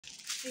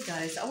Hey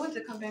guys, I wanted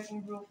to come back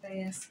on real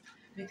fast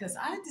because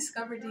I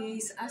discovered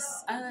these. I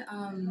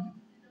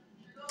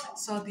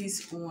saw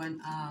these on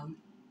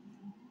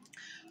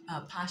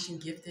Posh and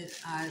Gifted.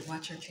 I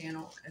watch her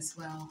channel as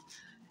well.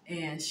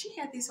 And she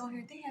had these on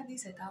here. They have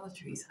these at Dollar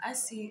Trees. I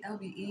see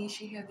LBE,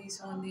 she had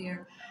these on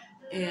there.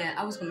 And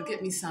I was going to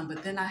get me some,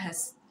 but then I had,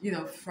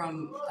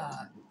 from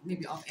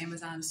maybe off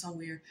Amazon or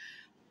somewhere.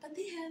 But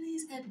they have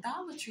these at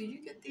Dollar Tree.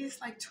 You get these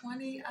like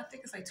 20, I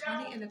think it's like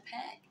 20 in a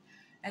pack.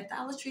 At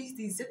Dollar Trees,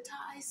 these zip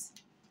ties,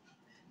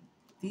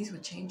 these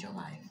would change your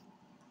life.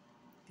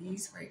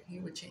 These right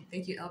here would change.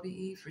 Thank you,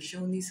 LBE, for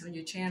showing these on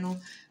your channel.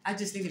 I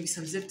just needed me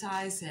some zip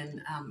ties,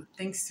 and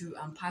thanks to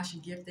Posh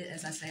and Gifted.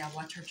 As I say, I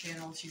watch her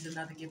channel. She's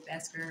another gift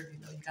basker. You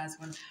guys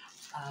want to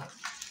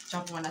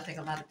jump on. I think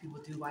a lot of people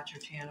do watch her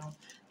channel.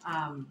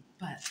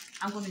 But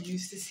I'm going to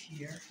use this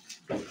here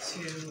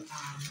to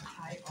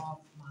tie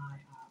off my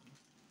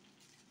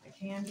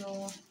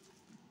candle.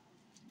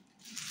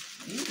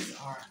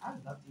 I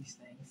love these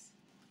things.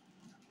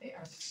 They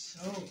are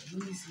so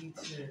easy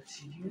to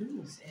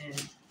use,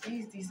 and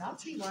these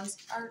Alti ones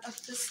are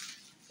just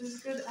as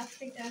good. I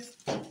think as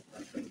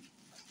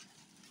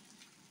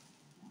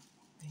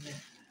yeah.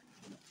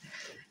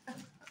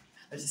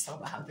 I just saw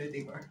about how good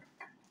they were.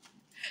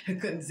 I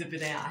couldn't zip it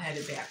down. I had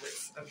it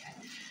backwards. Okay.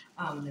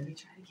 Let me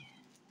try it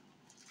again.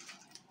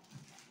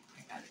 Okay,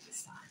 I got it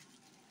this time.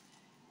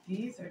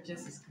 These are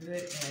just as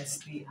good as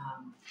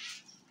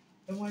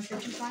the ones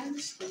that you buy in the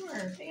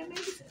store. They're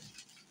amazing.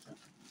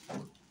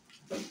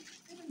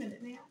 Wait a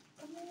minute now.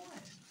 Come on.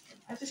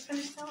 I just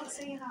finished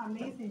saying how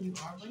amazing you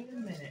are. Wait a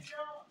minute.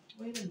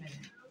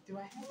 Do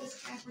I have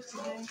this backwards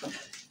today?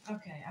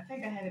 Okay, I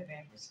think I had it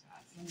backwards,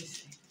 guys. Let me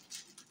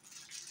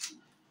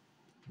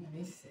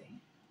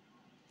see.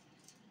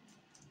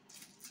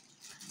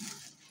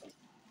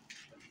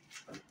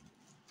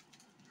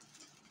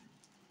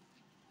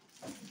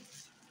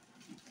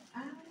 I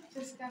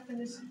just got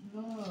finished.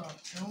 Look,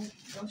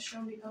 don't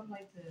show me up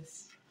like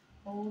this.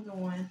 Hold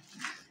on.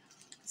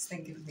 This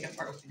thing gives me a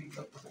heart to be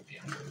good. Wait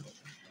a minute.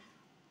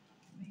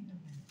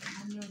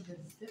 I know the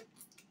zip.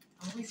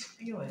 I always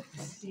feel it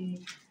to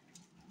see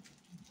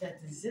that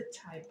the zip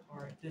tie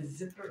part, the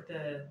zipper,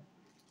 I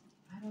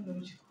don't know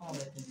what you call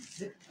it, the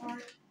zip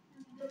part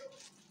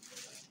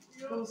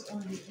goes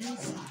on the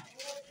inside.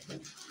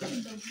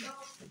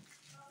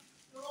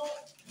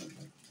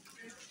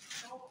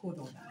 Hold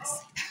on,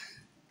 guys.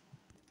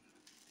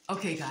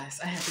 Okay, guys,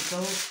 I had to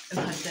go and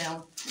hunt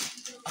down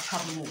a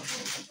couple more.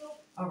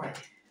 All right.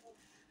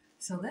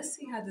 So let's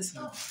see how this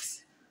one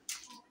looks.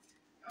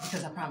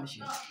 Because I promise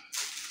you,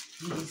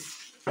 these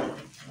are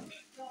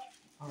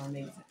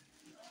amazing.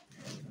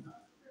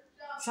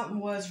 Something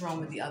was wrong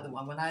with the other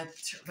one. When I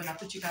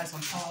put you guys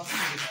on pause,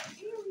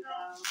 here we go.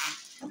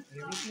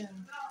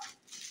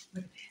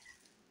 Look at that.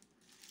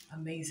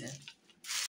 Amazing.